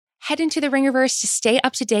head into the Ringerverse to stay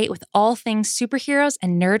up to date with all things superheroes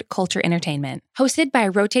and nerd culture entertainment. Hosted by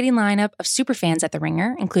a rotating lineup of superfans at The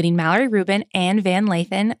Ringer, including Mallory Rubin and Van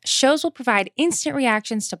Lathan, shows will provide instant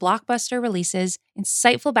reactions to blockbuster releases,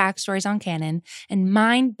 insightful backstories on canon, and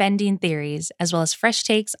mind-bending theories, as well as fresh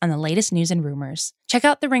takes on the latest news and rumors. Check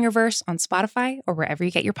out The Ringerverse on Spotify or wherever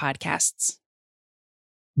you get your podcasts.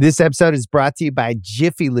 This episode is brought to you by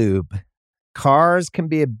Jiffy Lube. Cars can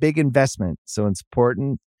be a big investment, so it's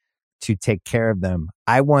important to take care of them.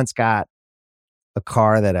 I once got a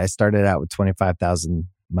car that I started out with 25,000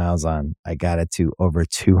 miles on. I got it to over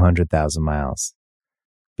 200,000 miles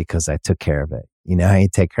because I took care of it. You know how you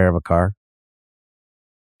take care of a car?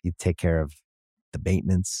 You take care of the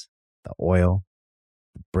maintenance, the oil,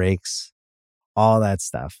 the brakes, all that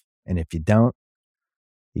stuff. And if you don't,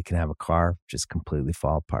 you can have a car just completely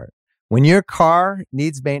fall apart. When your car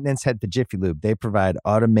needs maintenance, head to Jiffy Lube. They provide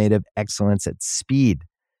automotive excellence at speed.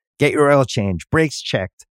 Get your oil change, brakes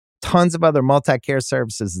checked, tons of other multi-care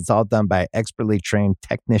services. It's all done by expertly trained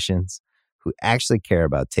technicians who actually care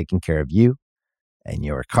about taking care of you and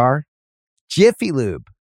your car. Jiffy Lube,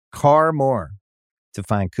 car more. To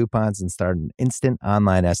find coupons and start an instant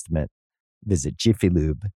online estimate, visit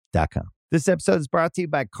jiffylube.com. This episode is brought to you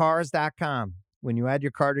by Cars.com. When you add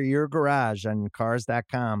your car to your garage on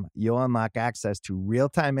Cars.com, you'll unlock access to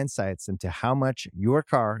real-time insights into how much your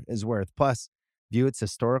car is worth. Plus, view its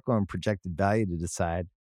historical and projected value to decide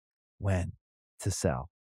when to sell.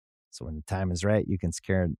 So when the time is right, you can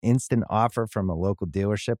secure an instant offer from a local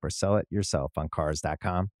dealership or sell it yourself on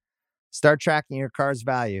Cars.com. Start tracking your car's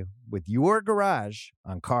value with your garage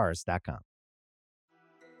on Cars.com.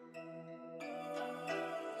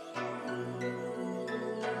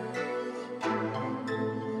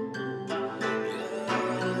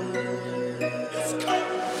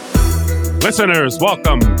 Listeners,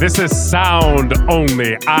 welcome. This is Sound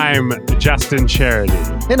Only. I'm Justin Charity.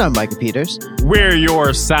 And I'm Micah Peters. We're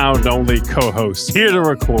your Sound Only co-hosts, here to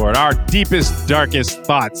record our deepest, darkest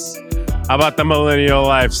thoughts about the millennial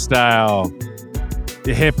lifestyle,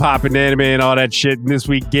 the hip-hop and anime and all that shit. And this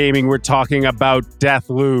week, gaming, we're talking about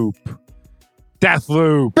Deathloop.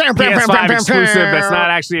 Deathloop. PS5 exclusive. That's not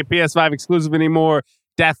actually a PS5 exclusive anymore.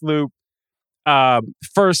 Deathloop.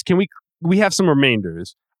 First, we have some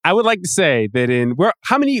remainders. I would like to say that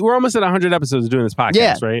we're almost at 100 episodes of doing this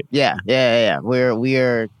podcast, right? Yeah.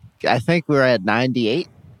 We're I think we're at 98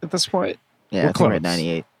 at this point. Yeah, I think we're at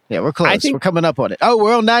 98. Yeah, we're close. We're coming up on it. Oh,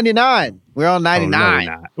 we're on 99. We're on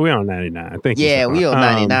 99. We're on 99. Thank you. Yeah, we're on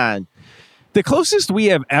 99. The closest we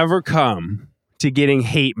have ever come to getting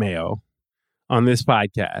hate mail on this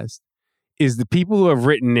podcast is the people who have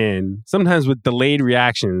written in, sometimes with delayed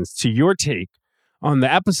reactions, to your take on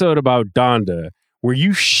the episode about Donda, where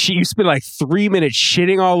you spent like 3 minutes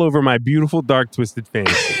shitting all over my beautiful dark twisted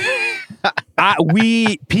fantasy.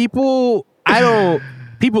 People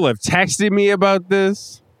have texted me about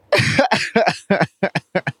this.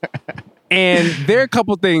 And there are a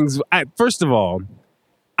couple things. First of all,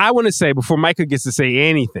 I want to say before Micah gets to say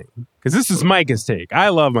anything, because this is Micah's take. I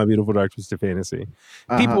love my beautiful dark twisted fantasy.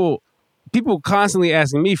 People constantly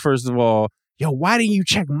asking me, first of all, yo, why didn't you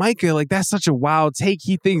check Micah? Like, that's such a wild take.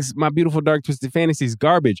 He thinks my beautiful dark twisted fantasy is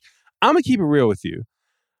garbage. I'm going to keep it real with you.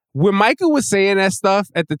 When Micah was saying that stuff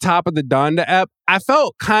at the top of the Donda app, I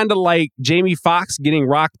felt kind of like Jamie Foxx getting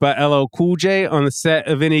rocked by LL Cool J on the set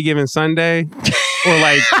of Any Given Sunday. Or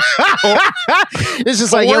like... it's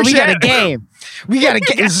just like, yo, we got a game. We got a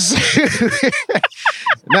game.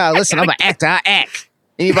 No, listen, I'm an actor. I act.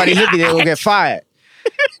 Anybody hit me, they will get fired.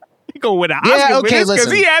 Go with an Oscar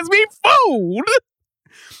because he has me fooled.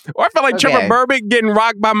 Or I felt like Trevor Burbick getting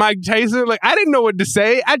rocked by Mike Tyson. Like, I didn't know what to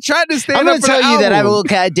say. I tried to stand up for the album. I'm going to tell you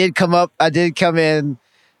that I did come in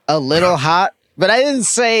a little hot, but I didn't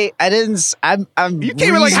say, you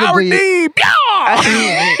came in like Howard Deeb.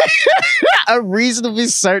 I'm reasonably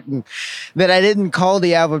certain that I didn't call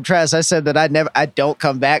the album trash. I said that I don't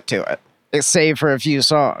come back to it, save for a few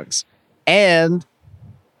songs. And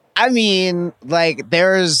I mean, like,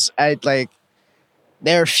 there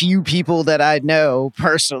are few people that I know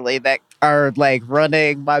personally that are like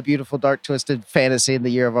running my beautiful dark twisted fantasy in the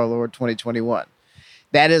year of our Lord 2021.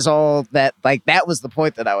 That is all that, like, that was the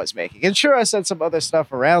point that I was making. And sure, I said some other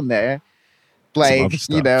stuff around there, like,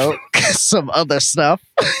 you know, some other stuff.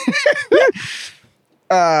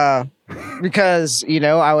 Because, you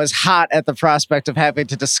know, I was hot at the prospect of having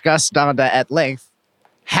to discuss Donda at length.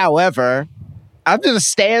 However, I'm going to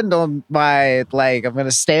stand on my, like, I'm going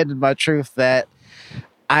to stand in my truth that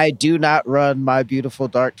I do not run my beautiful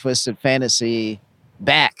dark twisted fantasy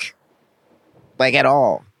back, like, at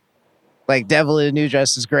all. Like, Devil in a New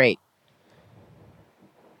Dress is great.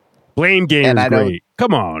 Blame Game And is I don't- great.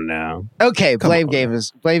 Come on now. Okay, Come Blame on. Game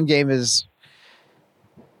is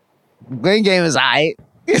I.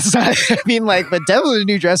 It's not. I mean, like, but Devil in a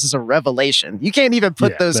New Dress is a revelation. You can't even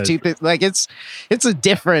put Yeah, those that's two things. Like, it's a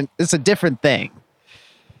different thing.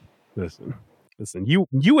 Listen.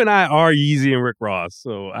 You and I are Yeezy and Rick Ross,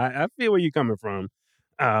 so I feel where you're coming from.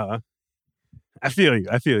 I feel you.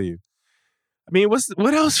 I mean,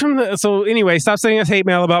 what else from the? So anyway, stop sending us hate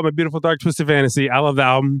mail about My Beautiful Dark Twisted Fantasy. I love the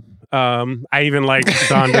album. I even like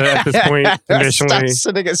Donda at this point Stop initially.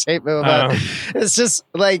 sending us hate mail about. It's just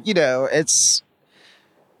like,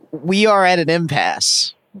 we are at an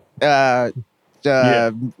impasse. We're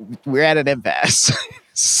at an impasse.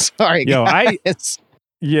 Sorry, Yo, guys.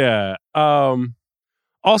 Yeah.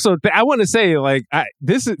 Also, I want to say, like,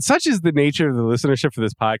 such is the nature of the listenership for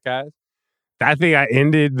this podcast. I think I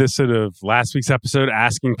ended the sort of last week's episode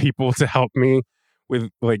asking people to help me with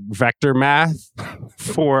like vector math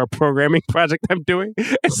for a programming project I'm doing.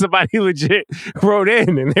 And somebody legit wrote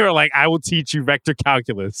in and they were like, I will teach you vector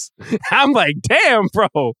calculus. I'm like, damn,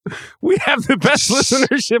 bro, we have the best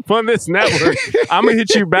listenership on this network. I'm going to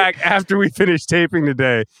hit you back after we finish taping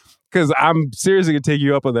today because I'm seriously going to take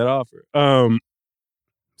you up on that offer.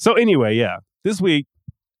 So anyway, yeah, this week,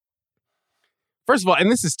 first of all,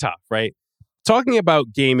 and this is tough, right? Talking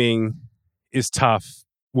about gaming is tough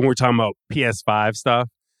when we're talking about PS5 stuff.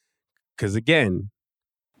 Because again,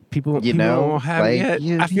 people don't have it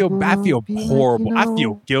yet. I feel horrible. I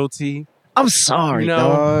feel guilty. I'm sorry,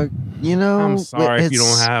 dog. I'm sorry if you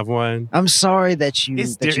don't have one. I'm sorry that you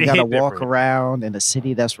got to walk different. around in a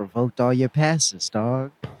city that's revoked all your passes,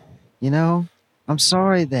 dog. I'm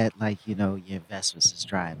sorry that your investments is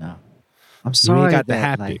drying up. I'm sorry got the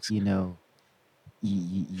that haptics.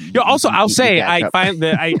 Also, I'll say I find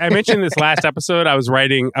that I mentioned this last episode. I was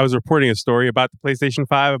reporting a story about the PlayStation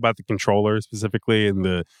 5, about the controller specifically, and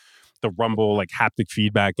the rumble like haptic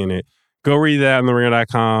feedback in it. Go read that on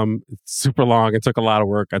theringer.com. It's super long. It took a lot of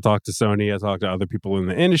work. I talked to Sony. I talked to other people in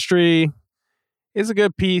the industry. It's a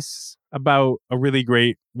good piece about a really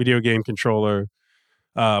great video game controller,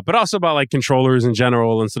 but also about like controllers in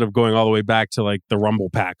general, instead of going all the way back to like the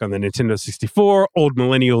Rumble Pack on the Nintendo 64. Old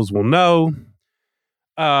millennials will know.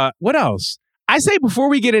 What else? I say before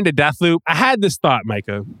we get into Deathloop, I had this thought,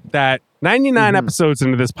 Micah, that 99 episodes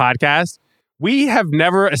into this podcast, we have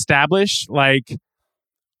never established like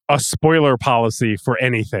a spoiler policy for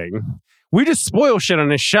anything. We just spoil shit on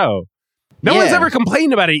this show. No one's ever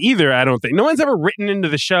complained about it either, I don't think. No one's ever written into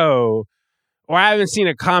the show, or I haven't seen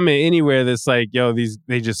a comment anywhere that's like, yo,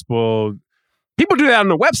 they just spoiled. People do that on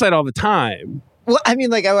the website all the time. Well, I mean,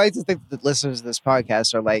 like, I like to think that listeners of this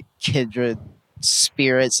podcast are like kindred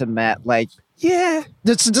spirits and that, like, yeah,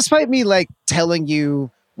 despite me like telling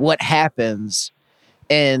you what happens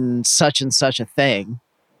in such and such a thing,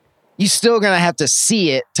 you still gonna have to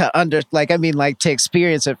see it to to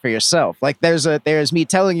experience it for yourself. Like there's me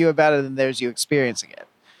telling you about it and there's you experiencing it.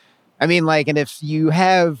 I mean, like, and if you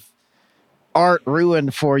have art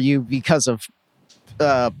ruined for you because of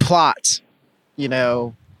plot,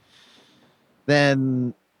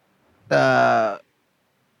 then that's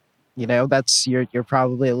you're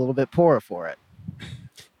probably a little bit poorer for it.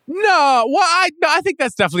 No, well, I think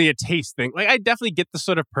that's definitely a taste thing. Like, I definitely get the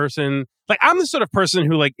sort of person, like, I'm the sort of person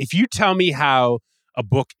who, like, if you tell me how a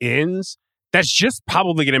book ends, that's just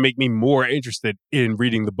probably going to make me more interested in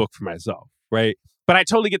reading the book for myself, right? But I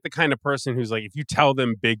totally get the kind of person who's like, if you tell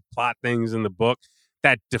them big plot things in the book,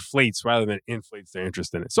 that deflates rather than inflates their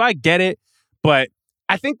interest in it. So I get it, but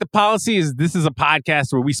I think the policy is this is a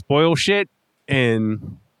podcast where we spoil shit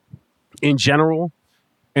in general,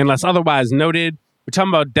 unless otherwise noted. We're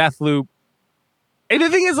talking about Deathloop. And the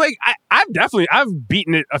thing is, like, I've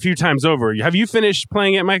beaten it a few times over. Have you finished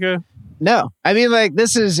playing it, Micah? No. I mean, like,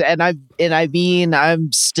 this is,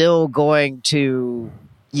 I'm still going to,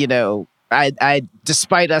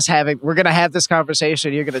 despite us we're going to have this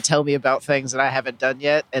conversation. You're going to tell me about things that I haven't done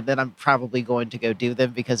yet. And then I'm probably going to go do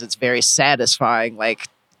them because it's very satisfying. Like,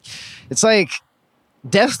 it's like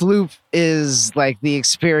Deathloop is like the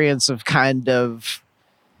experience of kind of,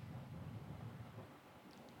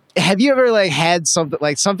 have you ever like had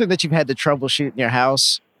something that you've had to troubleshoot in your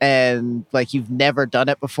house and like you've never done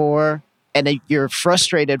it before and then you're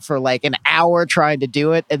frustrated for like an hour trying to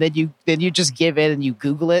do it and then you just give in and you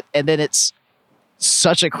Google it and then it's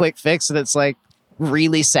such a quick fix and it's like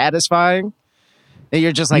really satisfying and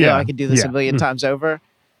you're just like, oh, I can do this a million times over.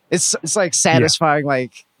 It's like satisfying,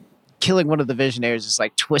 like killing one of the Visionaries is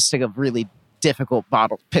like twisting a really difficult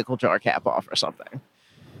pickle jar cap off or something.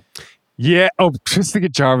 Yeah. Oh, just to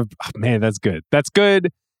get jar. Oh, man, that's good. That's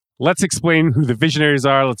good. let's explain who the visionaries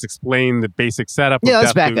are. Let's explain the basic setup. Yeah, of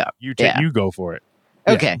let's back Deathloop. up. You go for it.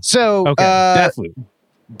 Okay, so Deathloop.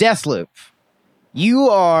 Deathloop. You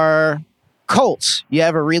are Colt. You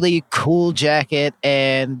have a really cool jacket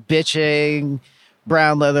and bitching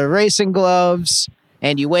brown leather racing gloves,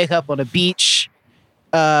 and you wake up on a beach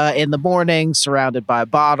in the morning surrounded by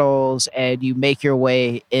bottles, and you make your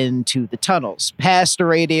way into the tunnels past a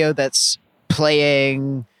radio that's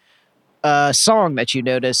playing a song that you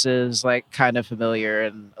notice is like kind of familiar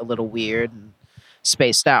and a little weird and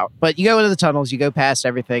spaced out. But you go into the tunnels, you go past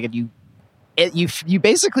everything, and you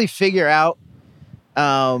basically figure out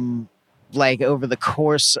like over the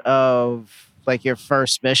course of like your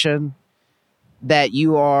first mission that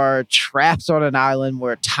you are trapped on an island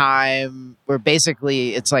where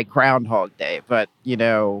basically it's like Groundhog Day, but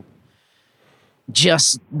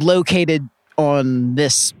just located on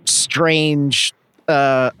this strange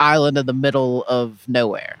island in the middle of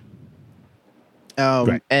nowhere.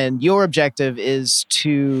 Right. And your objective is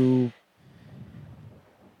to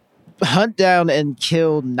hunt down and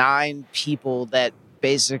kill 9 people that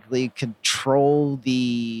basically control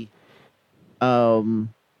the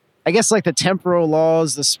I guess like the temporal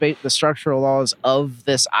laws, the structural laws of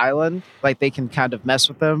this island. Like they can kind of mess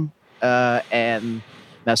with them and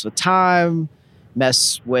mess with time,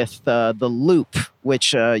 mess with the loop,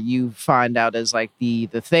 which you find out is like the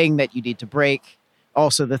thing that you need to break.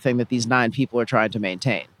 Also the thing that these 9 people are trying to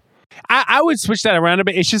maintain. I would switch that around a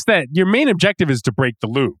bit. It's just that your main objective is to break the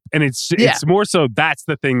loop. And it's more so that's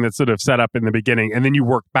the thing that's sort of set up in the beginning. And then you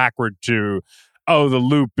work backward to, the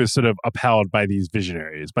loop is sort of upheld by these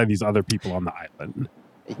visionaries, by these other people on the island.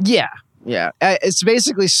 Yeah. It's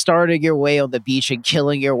basically starting your way on the beach and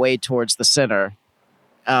killing your way towards the center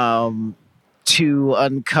to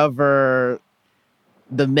uncover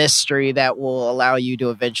the mystery that will allow you to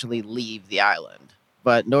eventually leave the island.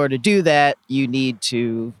 But in order to do that, you need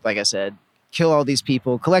to, like I said, kill all these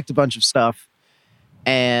people, collect a bunch of stuff,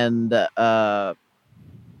 and live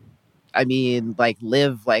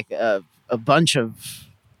like a bunch of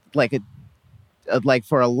like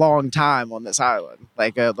for a long time on this island.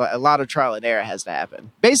 Like a lot of trial and error has to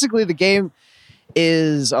happen. Basically, the game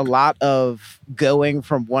is a lot of going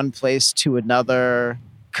from one place to another,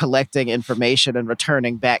 collecting information and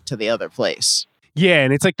returning back to the other place. Yeah,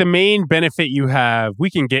 and it's like the main benefit you have, we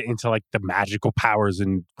can get into like the magical powers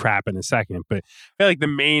and crap in a second, but I feel like the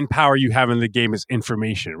main power you have in the game is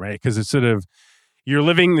information, right? Because it's sort of, you're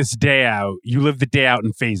living this day out, you live the day out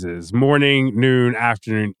in phases, morning, noon,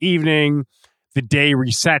 afternoon, evening, the day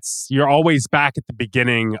resets, you're always back at the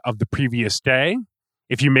beginning of the previous day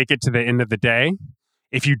if you make it to the end of the day.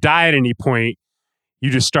 If you die at any point, you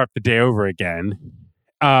just start the day over again.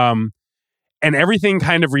 And everything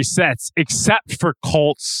kind of resets except for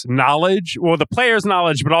Colt's knowledge, well, the player's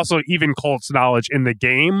knowledge, but also even Colt's knowledge in the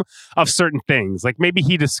game of certain things. Like maybe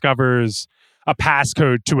he discovers a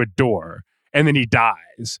passcode to a door and then he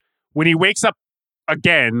dies. When he wakes up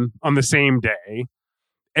again on the same day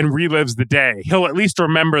and relives the day, he'll at least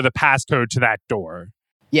remember the passcode to that door.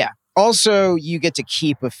 Yeah. Also, you get to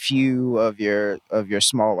keep a few of your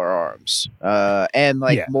smaller arms, and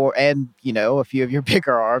more, and a few of your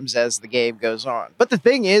bigger arms as the game goes on. But the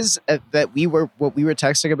thing is that what we were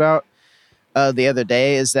texting about the other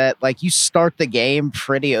day is that like you start the game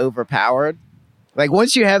pretty overpowered. Like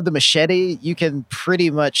once you have the machete, you can pretty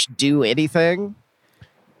much do anything.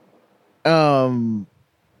 So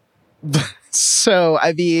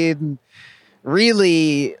I mean,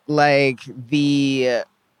 really, like the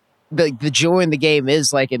joy in the game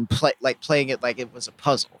is like playing it like it was a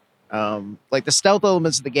puzzle. Like the stealth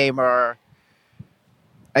elements of the game are,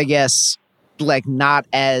 I guess, like not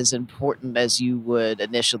as important as you would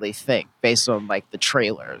initially think based on like the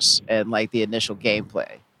trailers and like the initial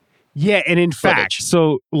gameplay. Yeah, and in fact,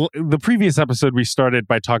 so the previous episode we started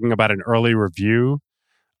by talking about an early review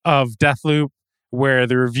of Deathloop, where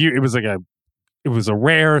the review, it was a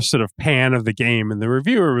rare sort of pan of the game, and the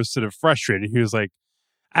reviewer was sort of frustrated. He was like,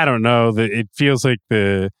 I don't know, it feels like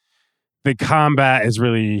the combat is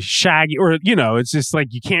really shaggy, or it's just like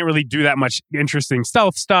you can't really do that much interesting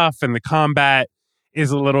stealth stuff, and the combat is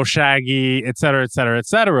a little shaggy, et cetera, et cetera, et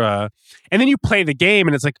cetera. And then you play the game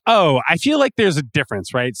and it's like, oh, I feel like there's a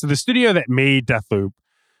difference, right? So the studio that made Deathloop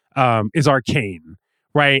is Arcane,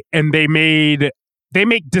 right? And they make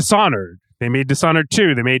Dishonored. They made Dishonored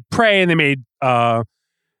 2. They made Prey, and they made, I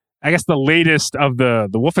guess, the latest of the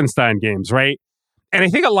Wolfenstein games, right? And I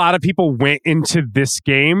think a lot of people went into this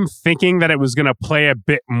game thinking that it was going to play a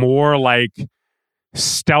bit more like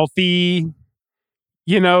stealthy,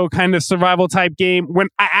 kind of survival type game, when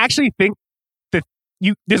I actually think that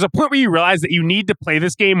there's a point where you realize that you need to play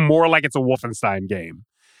this game more like it's a Wolfenstein game.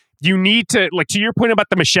 You need to, like, to your point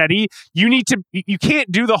about the machete, you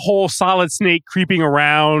can't do the whole Solid Snake creeping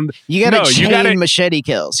around. You gotta machete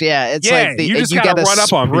kills. Yeah, it's like you just gotta run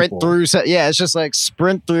up on people. Through. Yeah, it's just like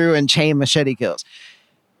sprint through and chain machete kills.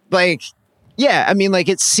 Like, yeah, I mean, like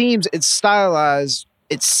it's stylized.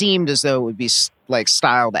 It seemed as though it would be like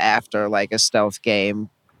styled after like a stealth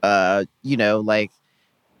game. Like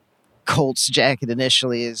Colt's jacket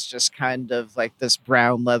initially is just kind of like this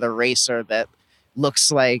brown leather racer that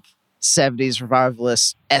looks like 70s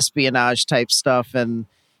revivalist espionage type stuff, and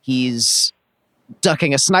he's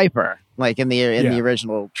ducking a sniper like in the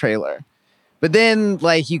original trailer. But then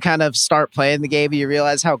like you kind of start playing the game and you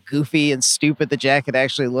realize how goofy and stupid the jacket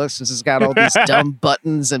actually looks, because it's got all these dumb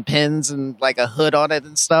buttons and pins and like a hood on it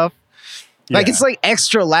and stuff. Like it's like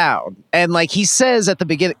extra loud. And like he says at the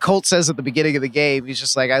beginning, Colt says at the beginning of the game, he's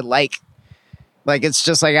just like, it's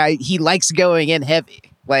just like he likes going in heavy.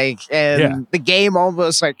 Like, and the game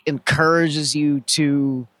almost like encourages you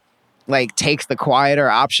to like take the quieter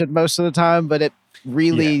option most of the time, but it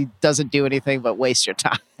really doesn't do anything but waste your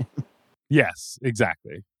time. Yes,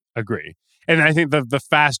 exactly. Agree. And I think the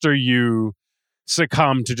faster you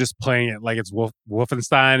succumb to just playing it like it's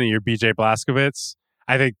Wolfenstein and you're BJ Blazkowicz,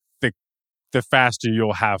 I think the faster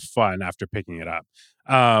you'll have fun after picking it up.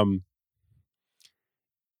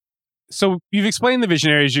 So you've explained the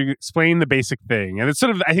visionaries, you explained the basic thing. And it's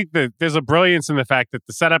sort of, I think there's a brilliance in the fact that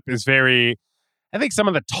the setup is I think some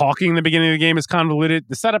of the talking in the beginning of the game is convoluted.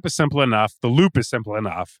 The setup is simple enough. The loop is simple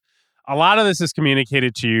enough. A lot of this is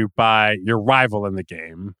communicated to you by your rival in the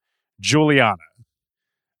game, Juliana.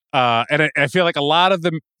 And I feel like a lot of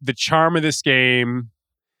the charm of this game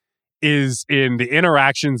is in the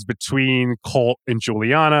interactions between Colt and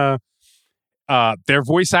Juliana. Their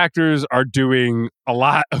voice actors are doing a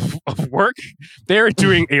lot of work. They're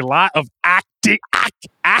doing a lot of acting.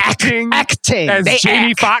 As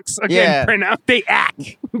Jamie Foxx again pronounced, they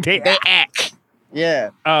act. They act. Yeah.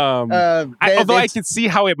 Although I can see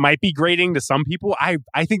how it might be grating to some people, I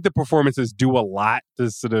think the performances do a lot to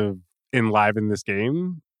sort of enliven this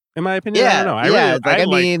game. In my opinion, I don't know. I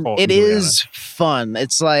mean, it is fun.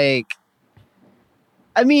 It's like,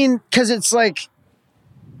 I mean, because it's like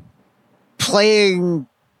playing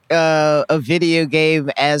a video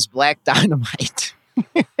game as Black Dynamite.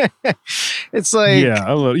 It's like,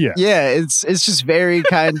 it's just very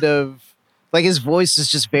kind of like his voice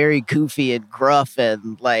is just very goofy and gruff,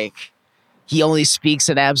 and like he only speaks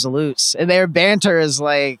in absolutes, and their banter is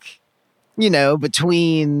like,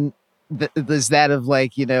 between there's that of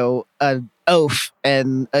like, an oaf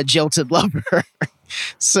and a jilted lover.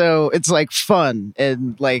 So it's like fun,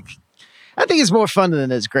 and like I think it's more fun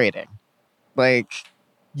than it's grating. Like,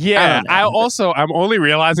 I'm only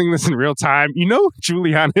realizing this in real time.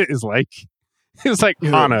 Juliana is like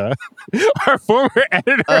Hannah, our former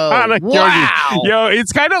editor, Hannah. Wow. Yo,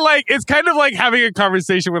 it's kind of like having a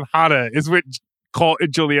conversation with Hannah is what Colt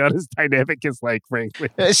and Juliana's dynamic is like, frankly.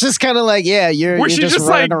 It's just kind of like, you're just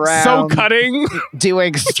running like around, so cutting,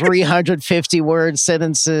 doing 350 word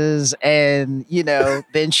sentences, and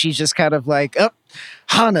then she's just kind of like, oh,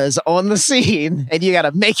 Hannah's on the scene, and you got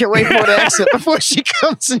to make your way for the exit before she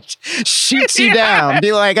comes and shoots you down.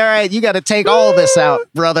 Be like, all right, you got to take all this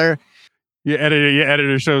out, brother. Your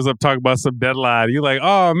editor shows up talking about some deadline. You're like,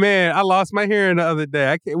 oh man, I lost my hearing the other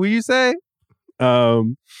day. Will you say?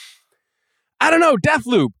 I don't know.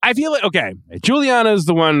 Deathloop. I feel like, okay, Juliana's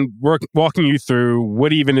the one walking you through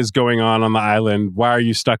what even is going on the island. Why are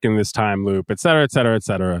you stuck in this time loop, et cetera, et cetera, et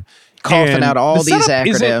cetera. Coughing out all these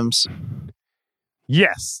acronyms.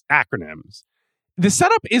 Yes, acronyms. The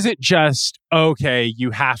setup isn't just, okay,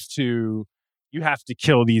 you have to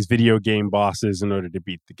kill these video game bosses in order to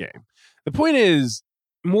beat the game. The point is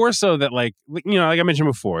more so that, like I mentioned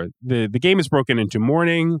before, the game is broken into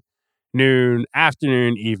morning, noon,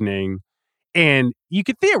 afternoon, evening, and you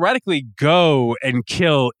could theoretically go and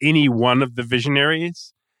kill any one of the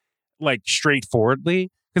visionaries, like, straightforwardly,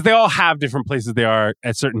 because they all have different places they are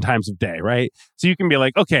at certain times of day, right? So you can be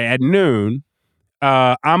like, okay, at noon,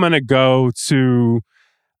 I'm going to go to,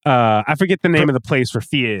 I forget the name of the place where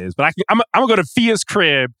Fia is, but I'm going to go to Fia's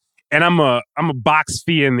crib, and I'm a box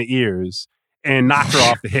Fia in the ears and knock her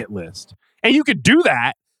off the hit list. And you could do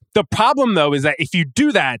that. The problem, though, is that if you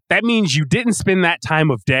do that, that means you didn't spend that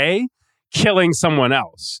time of day killing someone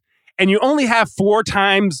else. And you only have 4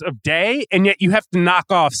 times of day, and yet you have to knock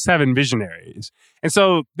off 7 visionaries. And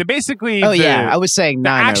so they basically... I was saying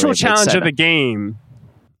 9. The actual challenge of the game...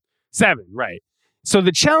 7, right. So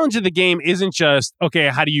the challenge of the game isn't just, okay,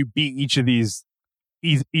 how do you beat each of these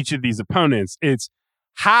opponents? It's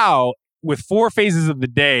how with 4 phases of the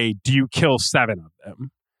day, do you kill 7 of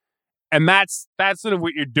them? And that's sort of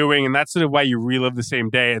what you're doing, and that's sort of why you relive the same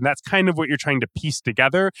day, and that's kind of what you're trying to piece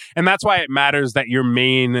together. And that's why it matters that your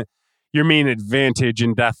main advantage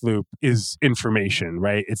in Deathloop is information,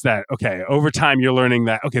 right? It's that, okay, over time you're learning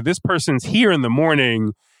that, okay, this person's here in the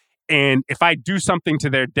morning, and if I do something to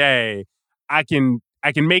their day, I can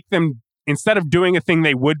make them, instead of doing a thing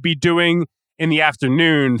they would be doing in the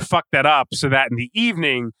afternoon, fuck that up so that in the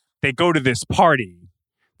evening they go to this party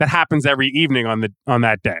that happens every evening on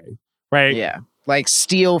that day. Right? Yeah. Like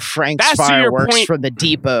steal Frank's That's fireworks from the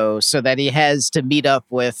depot so that he has to meet up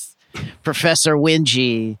with Professor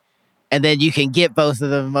Wingy, and then you can get both of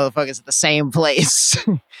them motherfuckers at the same place.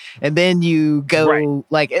 And then you go eventually,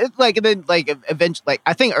 like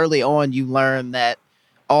I think early on you learn that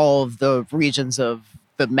all of the regions of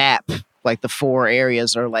the map, like the 4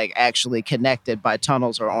 areas, are like actually connected by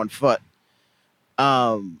tunnels or on foot.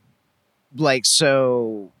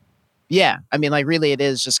 Yeah, I mean, like, really, it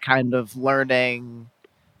is just kind of learning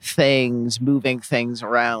things, moving things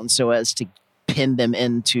around so as to pin them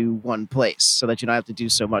into one place so that you don't have to do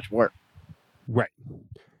so much work. Right.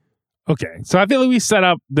 Okay, so I feel like we set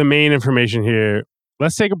up the main information here.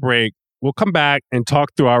 Let's take a break. We'll come back and talk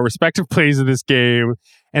through our respective plays of this game,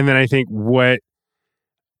 and then I think what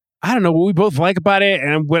we both like about it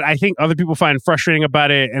and what I think other people find frustrating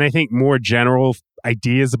about it, and I think more general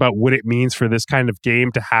ideas about what it means for this kind of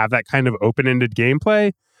game to have that kind of open-ended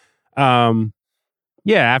gameplay.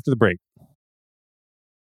 After the break.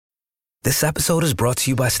 This episode is brought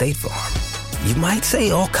to you by State Farm. You might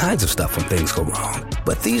say all kinds of stuff when things go wrong,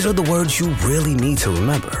 but these are the words you really need to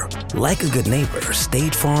remember. Like a good neighbor,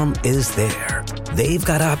 State Farm is there. They've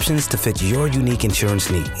got options to fit your unique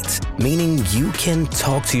insurance needs, meaning you can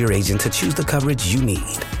talk to your agent to choose the coverage you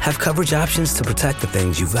need. Have coverage options to protect the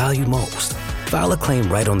things you value most. File a claim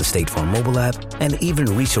right on the State Farm mobile app, and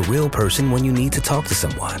even reach a real person when you need to talk to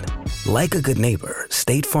someone. Like a good neighbor,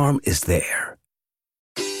 State Farm is there.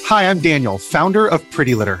 Hi, I'm Daniel, founder of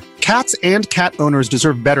Pretty Litter. Cats and cat owners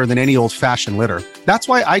deserve better than any old-fashioned litter. That's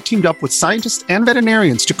why I teamed up with scientists and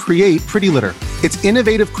veterinarians to create Pretty Litter. Its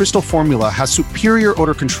innovative crystal formula has superior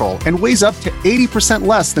odor control and weighs up to 80%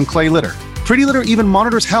 less than clay litter. Pretty Litter even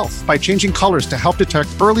monitors health by changing colors to help detect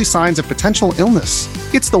early signs of potential illness.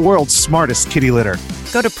 It's the world's smartest kitty litter.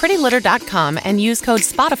 Go to prettylitter.com and use code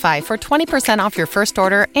SPOTIFY for 20% off your first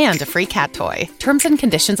order and a free cat toy. Terms and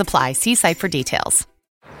conditions apply. See site for details.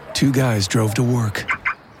 2 guys drove to work.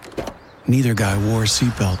 Neither guy wore a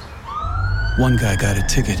seatbelt. One guy got a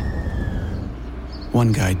ticket.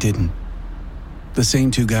 One guy didn't. The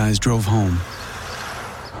same 2 guys drove home.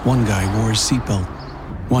 One guy wore a seatbelt.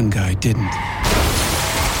 One guy didn't.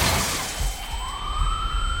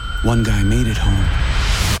 One guy made it home.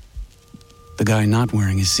 The guy not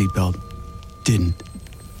wearing his seatbelt didn't.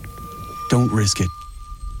 Don't risk it.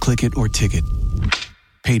 Click it or ticket.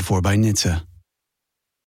 Paid for by NHTSA.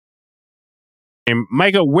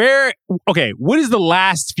 Micah, what is the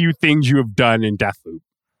last few things you have done in Deathloop?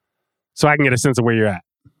 So I can get a sense of where you're at.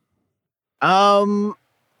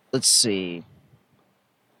 Let's see.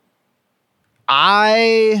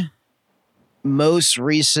 I most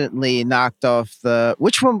recently knocked off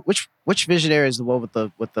which visionary is the one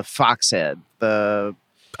with the fox head? The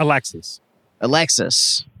Alexis. The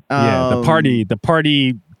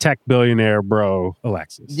party tech billionaire bro,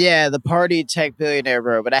 Alexis. Yeah, the party tech billionaire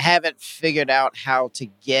bro, but I haven't figured out how to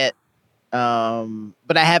get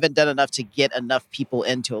but I haven't done enough to get enough people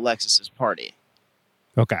into Alexis's party.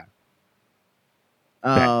 Okay.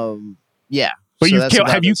 Yeah. But so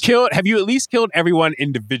have you at least killed everyone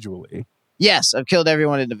individually? Yes, I've killed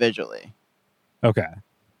everyone individually. Okay.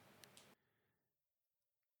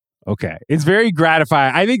 It's very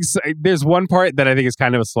gratifying. I think there's one part that I think is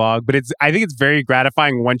kind of a slog, but I think it's very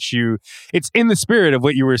gratifying once it's in the spirit of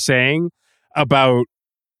what you were saying about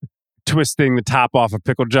twisting the top off a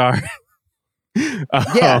pickle jar.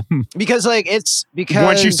 Yeah, because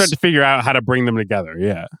once you start to figure out how to bring them together.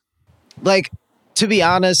 Yeah. Like, to be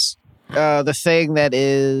honest, the thing that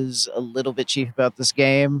is a little bit cheap about this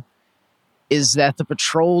game is that the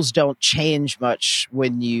patrols don't change much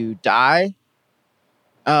when you die.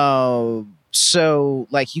 So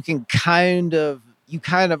like you kind of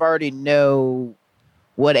already know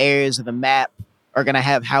what areas of the map are going to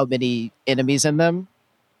have how many enemies in them.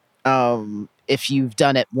 If you've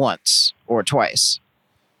done it once or twice.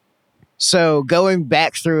 So going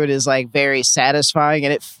back through it is like very satisfying,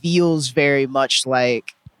 and it feels very much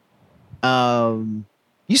like,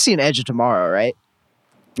 you've seen Edge of Tomorrow, right?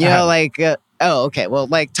 You know, like, Oh, okay. Well,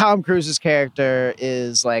 like Tom Cruise's character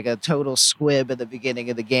is like a total squib at the beginning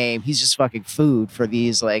of the game. He's just fucking food for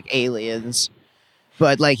these like aliens.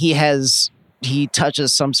 But like he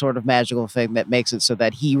touches some sort of magical thing that makes it so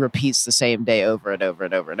that he repeats the same day over and over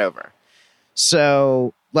and over and over.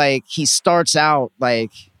 So like he starts out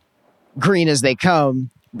like green as they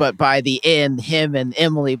come, but by the end, him and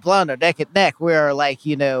Emily Blunt are neck and neck. We're like,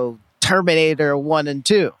 you know, Terminator 1 and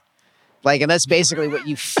 2. Like, and that's basically what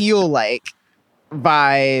you feel like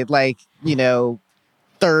by like, you know,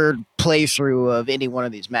 third playthrough of any one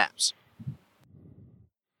of these maps.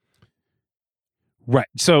 Right.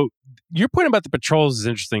 So your point about the patrols is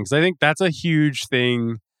interesting because I think that's a huge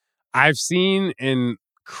thing I've seen in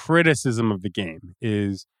criticism of the game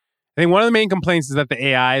is I think one of the main complaints is that the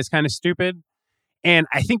AI is kind of stupid. And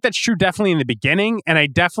I think that's true definitely in the beginning. And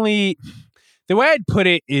the way I'd put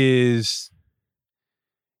it is,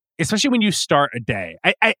 especially when you start a day,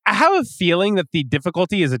 I have a feeling that the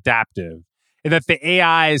difficulty is adaptive and that the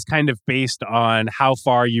AI is kind of based on how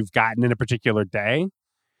far you've gotten in a particular day.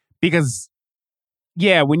 Because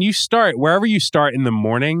yeah, when you start, wherever you start in the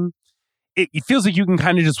morning, it feels like you can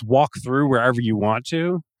kind of just walk through wherever you want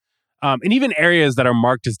to. And even areas that are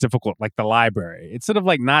marked as difficult, like the library, it's sort of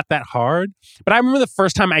like not that hard. But I remember the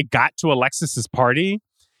first time I got to Alexis's party,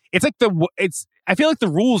 it's like I feel like the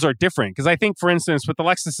rules are different. Because I think, for instance, with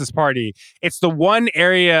Alexis's party, it's the one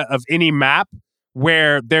area of any map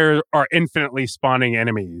where there are infinitely spawning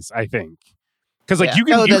enemies, I think. Because like you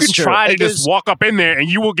can try to just walk up in there and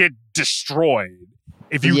you will get destroyed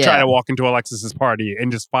if you try to walk into Alexis's party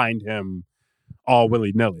and just find him all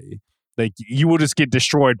willy-nilly. Like you will just get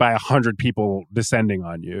destroyed by 100 people descending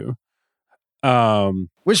on you.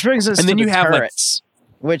 Which brings us to then the you have turrets,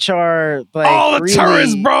 which are like the really,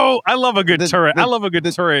 turrets, bro. I love a good turret. I love a good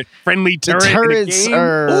turret. Friendly turret. The turrets in a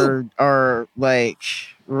game. are like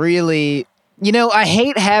really. You know, I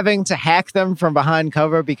hate having to hack them from behind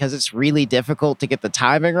cover because it's really difficult to get the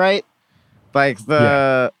timing right. Like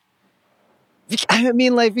I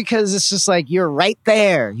mean, like, because it's just like you're right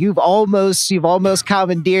there. You've almost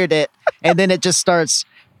commandeered it, and then it just starts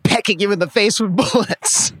pecking you in the face with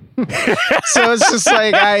bullets. So it's just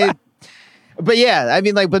like but yeah, I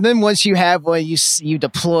mean, like, but then once you have one, you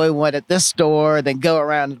deploy one at this door, then go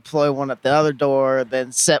around and deploy one at the other door,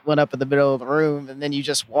 then set one up in the middle of the room, and then you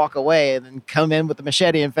just walk away and then come in with the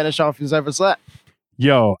machete and finish off whoever's left.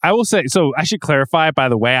 Yo, I will say, so I should clarify, by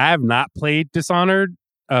the way, I have not played Dishonored,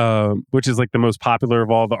 which is like the most popular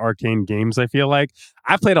of all the Arcane games, I feel like.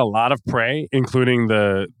 I've played a lot of Prey, including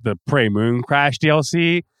the Prey Moon Crash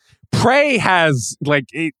DLC. Prey has like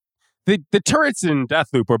the turrets in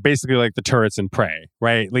Deathloop are basically like the turrets in Prey,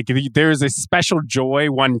 right? Like there's a special joy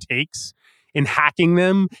one takes in hacking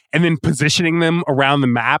them and then positioning them around the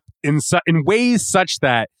map in ways such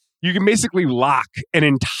that you can basically lock an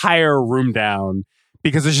entire room down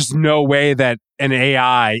because there's just no way that an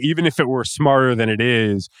AI, even if it were smarter than it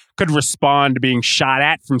is, could respond to being shot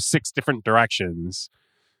at from 6 different directions,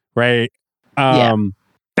 right?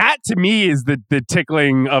 That to me is the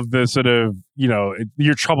tickling of the sort of, you know,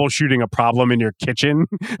 you're troubleshooting a problem in your kitchen,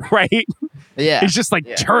 right? Yeah. It's just like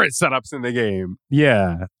turret setups in the game.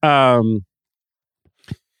 Yeah.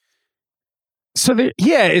 So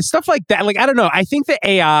it's stuff like that. Like, I don't know. I think the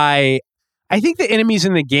enemies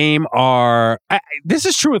in the game are, this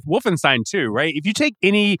is true with Wolfenstein too, right? If you take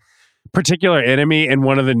any particular enemy in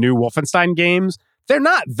one of the new Wolfenstein games, they're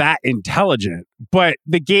not that intelligent, but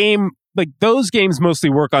the game, like those games mostly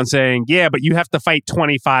work on saying, yeah, but you have to fight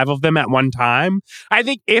 25 of them at one time. I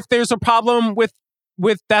think if there's a problem with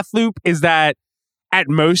Deathloop is that at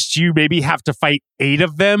most you maybe have to fight 8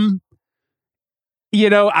 of them, you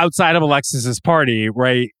know, outside of Alexis's party,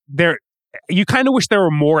 right? You kind of wish there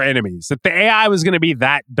were more enemies. If the AI was going to be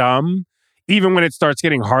that dumb, even when it starts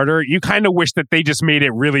getting harder, you kind of wish that they just made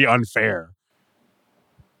it really unfair.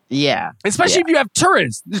 Yeah. Especially if you have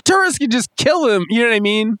turrets. The turrets can just kill them. You know what I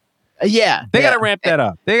mean? Yeah. They got to ramp that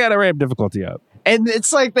up. They got to ramp difficulty up. And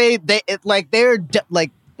it's like they're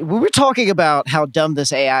like, we were talking about how dumb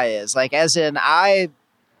this AI is. Like, as in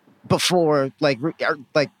before, like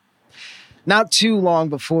not too long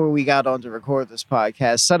before we got on to record this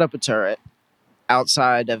podcast, set up a turret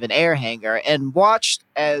outside of an air hangar and watched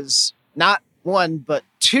as not 1, but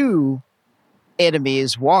 2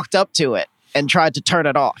 enemies walked up to it and tried to turn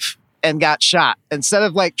it off and got shot instead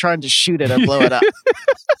of like trying to shoot it or blow it up.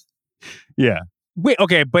 Yeah. Wait,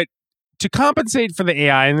 okay, but to compensate for the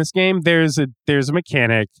AI in this game, there's a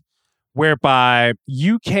mechanic whereby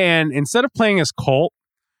you can, instead of playing as Colt,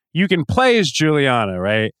 you can play as Juliana,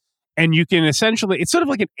 right? And you can essentially, it's sort of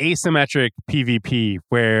like an asymmetric PvP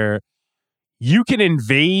where you can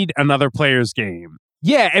invade another player's game.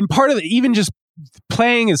 Yeah, and part of it, even just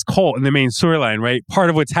playing as Colt in the main storyline, right?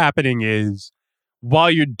 Part of what's happening is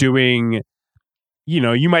while you're doing,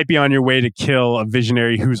 you might be on your way to kill a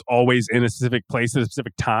visionary who's always in a specific place at a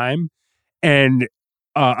specific time, and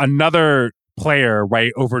another player,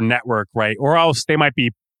 right, over network, right, or else they might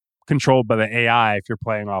be controlled by the AI if you're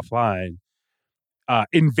playing offline,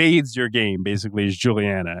 invades your game, basically, is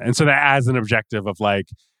Juliana. And so that adds an objective of like,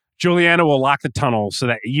 Juliana will lock the tunnel so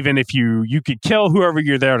that even if you could kill whoever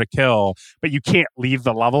you're there to kill, but you can't leave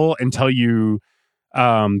the level until you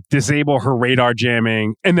disable her radar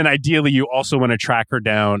jamming. And then ideally you also want to track her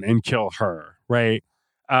down and kill her, right?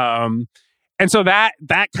 And so that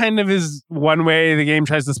kind of is one way the game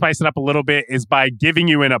tries to spice it up a little bit, is by giving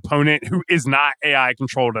you an opponent who is not AI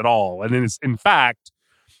controlled at all. And is in fact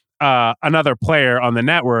another player on the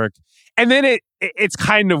network. And then it's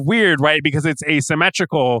kind of weird, right? Because it's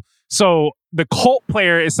asymmetrical. So the Colt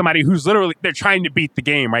player is somebody who's literally, they're trying to beat the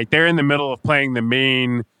game, right? They're in the middle of playing the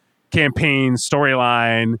main campaign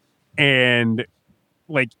storyline. And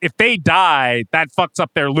like, if they die, that fucks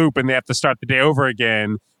up their loop and they have to start the day over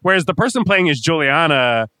again. Whereas the person playing as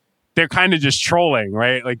Juliana, they're kind of just trolling,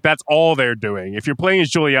 right? Like, that's all they're doing. If you're playing as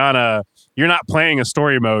Juliana, you're not playing a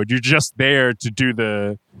story mode. You're just there to do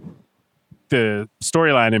the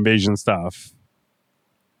storyline invasion stuff.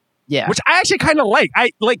 Yeah. Which I actually kind of like.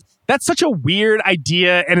 That's such a weird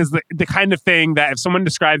idea, and is the kind of thing that if someone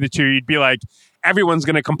described it to you, you'd be like, everyone's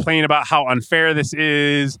going to complain about how unfair this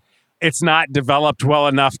is. It's not developed well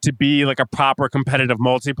enough to be like a proper competitive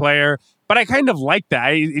multiplayer. But I kind of like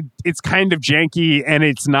that. It's kind of janky, and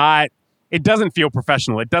it doesn't feel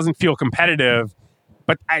professional. It doesn't feel competitive,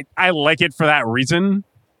 but I like it for that reason.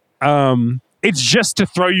 It's just to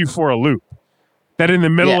throw you for a loop. That in the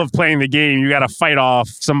middle of playing the game, you got to fight off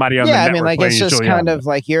somebody on the network. Yeah, I mean, like, it's just kind of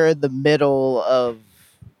like you're in the middle of,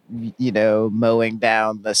 mowing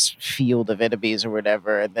down this field of enemies or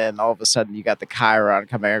whatever, and then all of a sudden you got the Chiron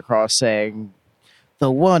coming across saying,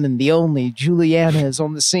 the one and the only Juliana is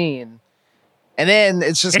on the scene. And then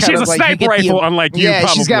it's just kind of like... She has a sniper rifle, unlike you, probably. Yeah,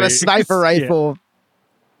 she's got a sniper rifle.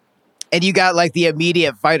 Yeah. And you got, like, the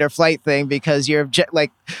immediate fight or flight thing because you're...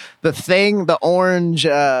 Like, the orange...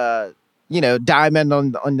 diamond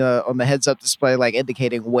on the heads-up display, like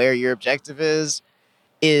indicating where your objective is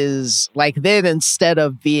like, then instead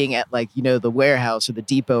of being at like, the warehouse or the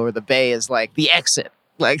depot or the bay, is like the exit.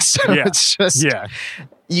 Like, so it's just,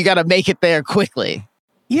 you got to make it there quickly.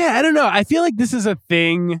 Yeah, I don't know. I feel like this is a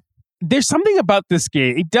thing. There's something about this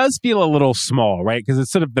game. It does feel a little small, right? Because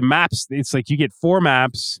it's sort of the maps. It's like you get 4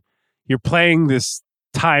 maps. You're playing this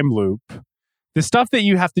time loop. The stuff that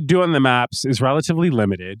you have to do on the maps is relatively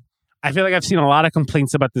limited. I feel like I've seen a lot of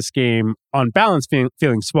complaints about this game on balance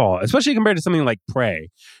feeling small, especially compared to something like Prey,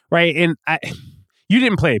 right? And you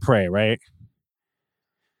didn't play Prey, right?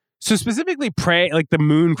 So specifically Prey, like the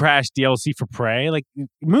Moon Crash DLC for Prey, like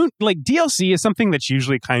DLC is something that's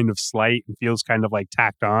usually kind of slight and feels kind of like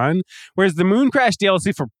tacked on, whereas the Moon Crash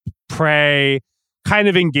DLC for Prey kind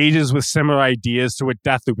of engages with similar ideas to what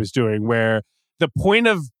Deathloop is doing, where the point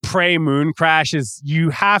of Prey Moon Crash is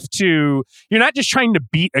you're not just trying to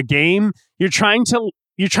beat a game, you're trying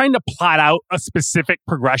to plot out a specific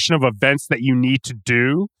progression of events that you need to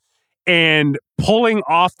do, and pulling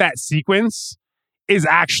off that sequence is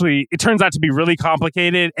actually, it turns out to be really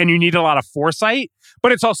complicated, and you need a lot of foresight,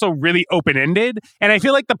 but it's also really open-ended. And I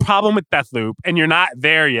feel like the problem with Deathloop, and you're not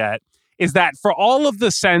there yet, is that for all of the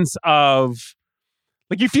sense of,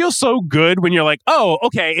 like, you feel so good when you're like, oh,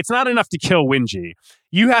 okay, it's not enough to kill Wenji.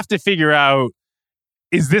 You have to figure out,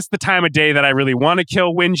 is this the time of day that I really want to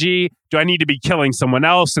kill Wenji? Do I need to be killing someone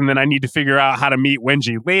else? And then I need to figure out how to meet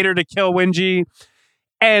Wenji later to kill Wenji.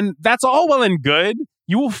 And that's all well and good.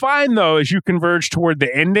 You will find, though, as you converge toward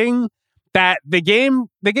the ending, that the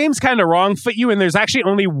game's kind of wrong foot you, and there's actually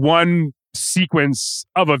only one sequence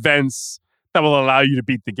of events that will allow you to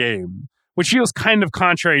beat the game, which feels kind of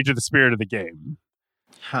contrary to the spirit of the game.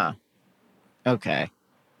 Huh. Okay.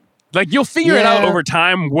 Like, you'll figure it out over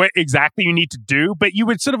time what exactly you need to do, but you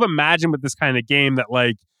would sort of imagine with this kind of game that,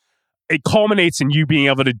 like, it culminates in you being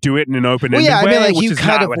able to do it in an open-ended way. I mean, like, you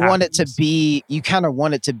kind of want it to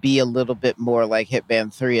be, a little bit more like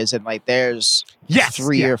Hitman 3, as in, like, there's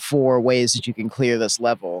 3 or 4 ways that you can clear this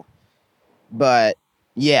level. But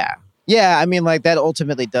yeah, I mean, like, that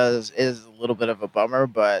ultimately is a little bit of a bummer,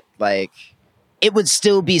 but, like, it would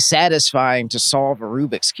still be satisfying to solve a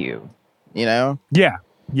Rubik's Cube, Yeah.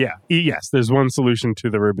 Yes, there's one solution to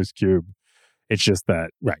the Rubik's Cube. It's just that,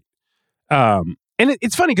 right. And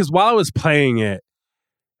it's funny because while I was playing it,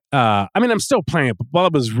 I mean, I'm still playing it, but while I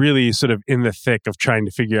was really sort of in the thick of trying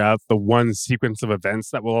to figure out the one sequence of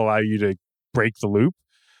events that will allow you to break the loop,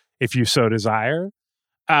 if you so desire,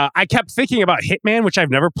 I kept thinking about Hitman, which I've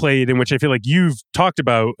never played and which I feel like you've talked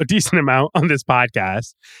about a decent amount on this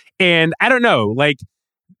podcast. And I don't know, like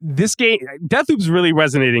this game, Deathloop's really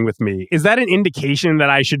resonating with me. Is that an indication that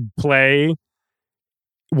I should play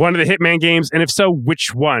one of the Hitman games? And if so,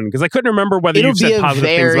 which one? Because I couldn't remember whether you said positive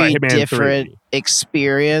things about Hitman 3. It'll be a very different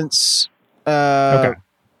experience. Okay.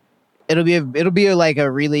 It'll be a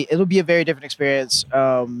very different experience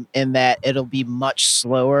in that it'll be much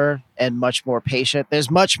slower and much more patient.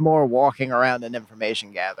 There's much more walking around and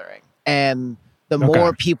information gathering. And the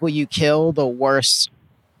more people you kill, the worse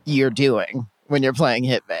you're doing when you're playing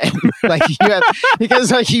Hitman.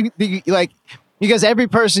 Because every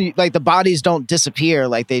person, like, the bodies don't disappear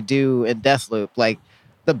like they do in Deathloop. Like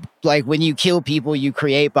when you kill people, you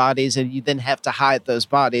create bodies and you then have to hide those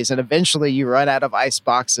bodies. And eventually you run out of ice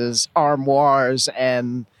boxes, armoires,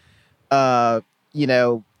 and,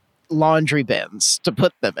 laundry bins to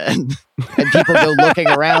put them in. And people go looking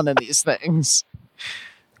around in these things.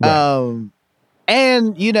 Right.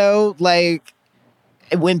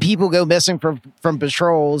 When people go missing from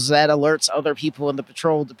patrols, that alerts other people in the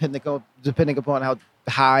patrol depending upon how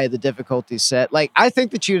high the difficulty set. Like, I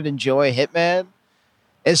think that you'd enjoy Hitman.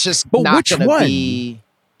 It's just not going to be...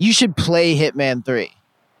 You should play Hitman 3.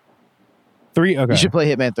 3? Okay. You should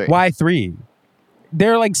play Hitman 3. Why 3?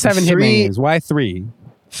 There are like 7 Hitman games. Why 3?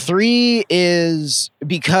 3 is...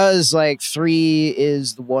 Because, 3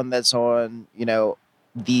 is the one that's on,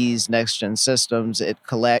 these next-gen systems. It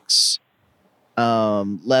collects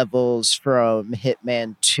levels from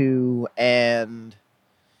Hitman 2 and...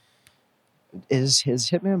 Is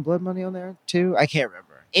Hitman Blood Money on there too? I can't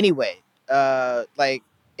remember. Anyway,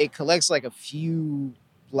 it collects a few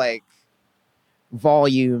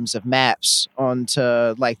volumes of maps onto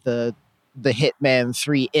the Hitman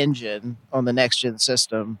 3 engine on the next gen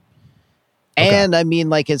system. Okay. And I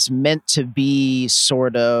mean, it's meant to be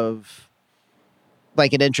sort of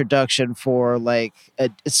an introduction for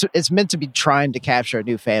it's meant to be trying to capture a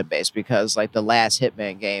new fan base because the last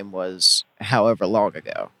Hitman game was however long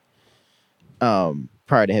ago.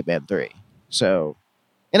 Prior to Hitman 3. So,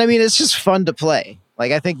 and I mean, it's just fun to play.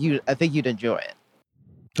 I think you'd enjoy it.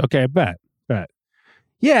 Okay, bet.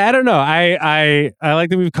 Yeah, I don't know. I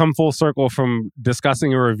like that we've come full circle from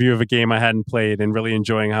discussing a review of a game I hadn't played and really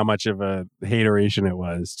enjoying how much of a hateration it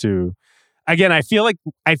was to, again, I feel like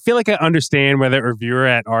I understand where that reviewer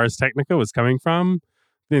at Ars Technica was coming from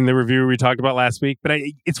in the review we talked about last week, but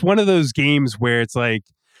it's one of those games where it's like,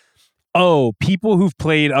 oh, people who've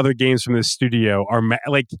played other games from this studio are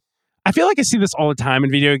I feel like I see this all the time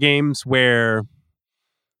in video games where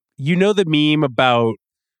the meme about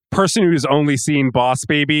person who's only seen Boss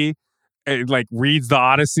Baby reads the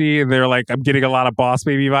Odyssey and they're like, I'm getting a lot of Boss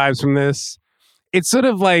Baby vibes from this. It's sort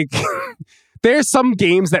of like there's some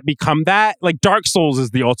games that become that. Dark Souls is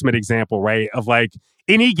the ultimate example, right? Of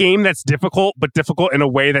any game that's difficult, but difficult in a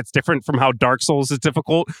way that's different from how Dark Souls is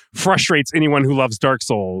difficult, frustrates anyone who loves Dark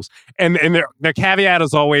Souls. And their caveat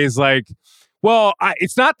is always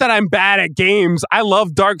it's not that I'm bad at games. I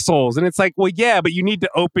love Dark Souls. And it's well, yeah, but you need to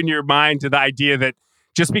open your mind to the idea that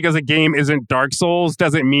just because a game isn't Dark Souls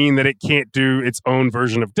doesn't mean that it can't do its own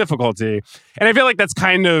version of difficulty. And I feel like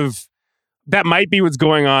that might be what's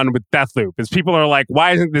going on with Deathloop, is people are like,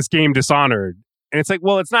 why isn't this game Dishonored? And it's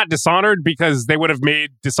well, it's not Dishonored because they would have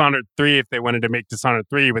made Dishonored 3 if they wanted to make Dishonored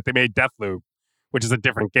 3, but they made Deathloop, which is a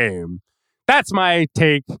different game. That's my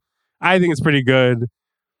take. I think it's pretty good.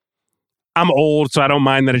 I'm old, so I don't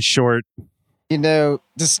mind that it's short.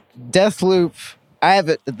 This Deathloop, I have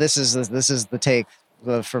it. This is the take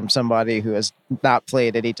from somebody who has not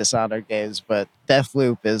played any Dishonored games, but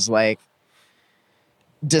Deathloop is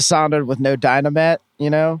Dishonored with no Dynamet,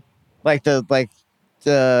 how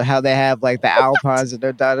they have the Alpines and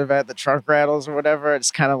no Dynamet, the trunk rattles or whatever. It's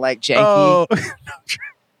kind of janky. Oh.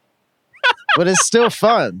 But it's still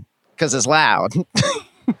fun because it's loud.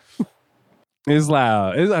 It's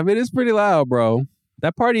loud. It's pretty loud, bro.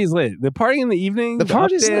 That party is lit. The party in the evening, the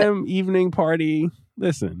party's lit. Evening party.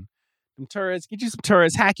 Listen, some turrets. Get you some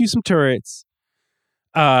turrets. Hack you some turrets.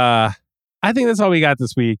 I think that's all we got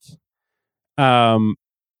this week. Email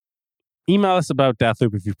us about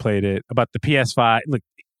Deathloop if you've played it, about the PS5.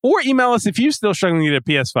 Or email us if you're still struggling to get a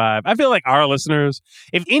PS5. I feel like our listeners,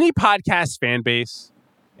 if any podcast fan base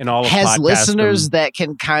in all of has listeners that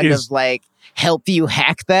can kind of help you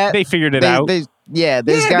hack that. They figured it out. There's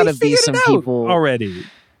got to be some people already.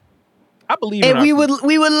 I believe and we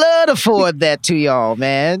would love to forward that to y'all,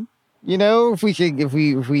 man. If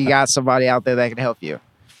we got somebody out there that can help you.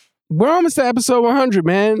 We're almost to episode 100,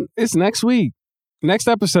 man. It's next week. Next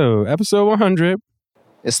episode 100.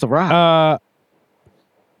 It's the Rock.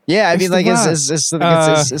 Yeah, I mean, like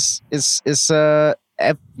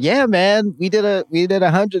yeah, man. We did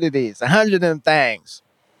 100 of these, 100 of them things.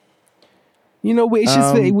 You know, it's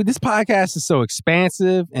just this podcast is so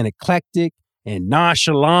expansive and eclectic and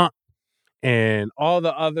nonchalant and all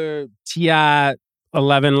the other TI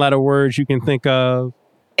 11-letter words you can think of.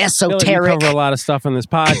 Esoteric. We cover a lot of stuff on this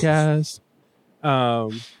podcast.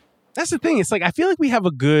 That's the thing. It's like I feel like we have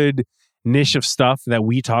a good niche of stuff that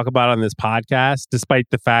we talk about on this podcast, despite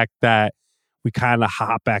the fact that we kind of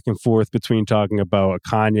hop back and forth between talking about a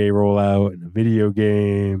Kanye rollout and a video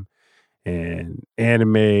game and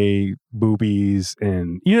anime boobies,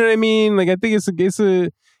 and you know what I mean. Like I think it's a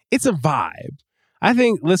vibe. I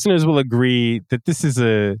think listeners will agree that this is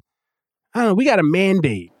I don't know. We got a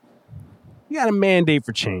mandate. We got a mandate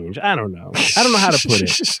for change. I don't know how to put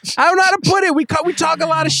it. I don't know how to put it. We talk a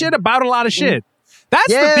lot of shit about a lot of shit. That's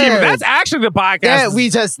the theme. That's actually the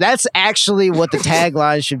podcast. Yeah, that's actually what the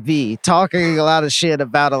tagline should be. Talking a lot of shit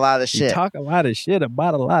about a lot of shit. We talk a lot of shit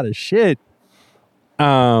about a lot of shit.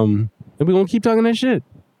 And we're gonna keep talking that shit.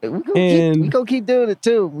 We gonna keep doing it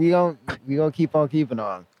too. We gonna keep on keeping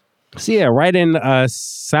on. So yeah, write in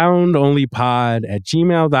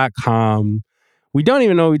soundonlypod@gmail.com. We don't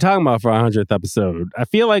even know what we're talking about for our 100th episode. I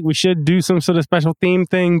feel like we should do some sort of special theme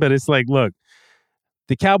thing, but it's like, look,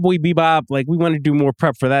 the Cowboy Bebop, like we want to do more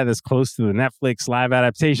prep for that. That's close to the Netflix live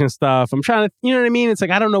adaptation stuff. I'm trying to, you know what I mean? It's like,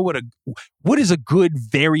 I don't know what is a good,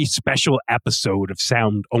 very special episode of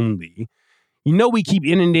Sound Only. You know, we keep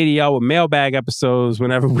inundating y'all with mailbag episodes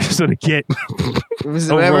whenever we sort of get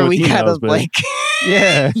whenever we kind of like,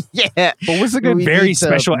 yeah. Yeah. But what's a good, very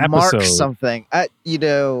special episode? Mark something.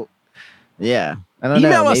 Yeah. I don't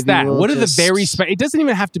Email know. us Maybe that. we'll What are just... the very special? It doesn't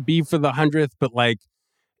even have to be for the 100th, but like,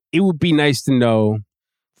 it would be nice to know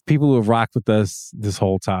people who have rocked with us this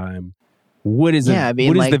whole time. What is the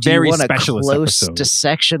very specialist a close episode?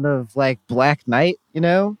 Dissection of like Black Knight, you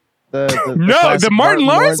know? The Martin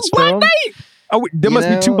Lawrence Black Knight? Oh, there must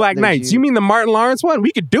be two Black Knights. You mean the Martin Lawrence one?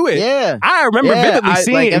 We could do it. Yeah. I remember vividly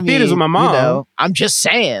seeing it in theaters with my mom. You know, I'm just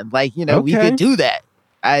saying, like, you know, we could do that.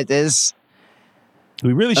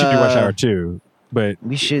 We really should do Rush Hour 2. But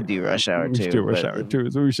we should do Rush Hour 2. We should do Rush Hour 2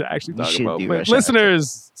 is what we should actually talk about. But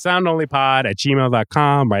listeners,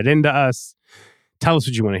 soundonlypod@gmail.com. Write into us. Tell us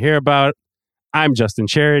what you want to hear about. I'm Justin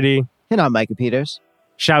Charity. And I'm Micah Peters.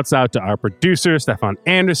 Shouts out to our producer, Stefan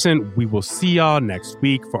Anderson. We will see y'all next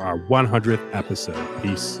week for our 100th episode.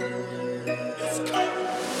 Peace.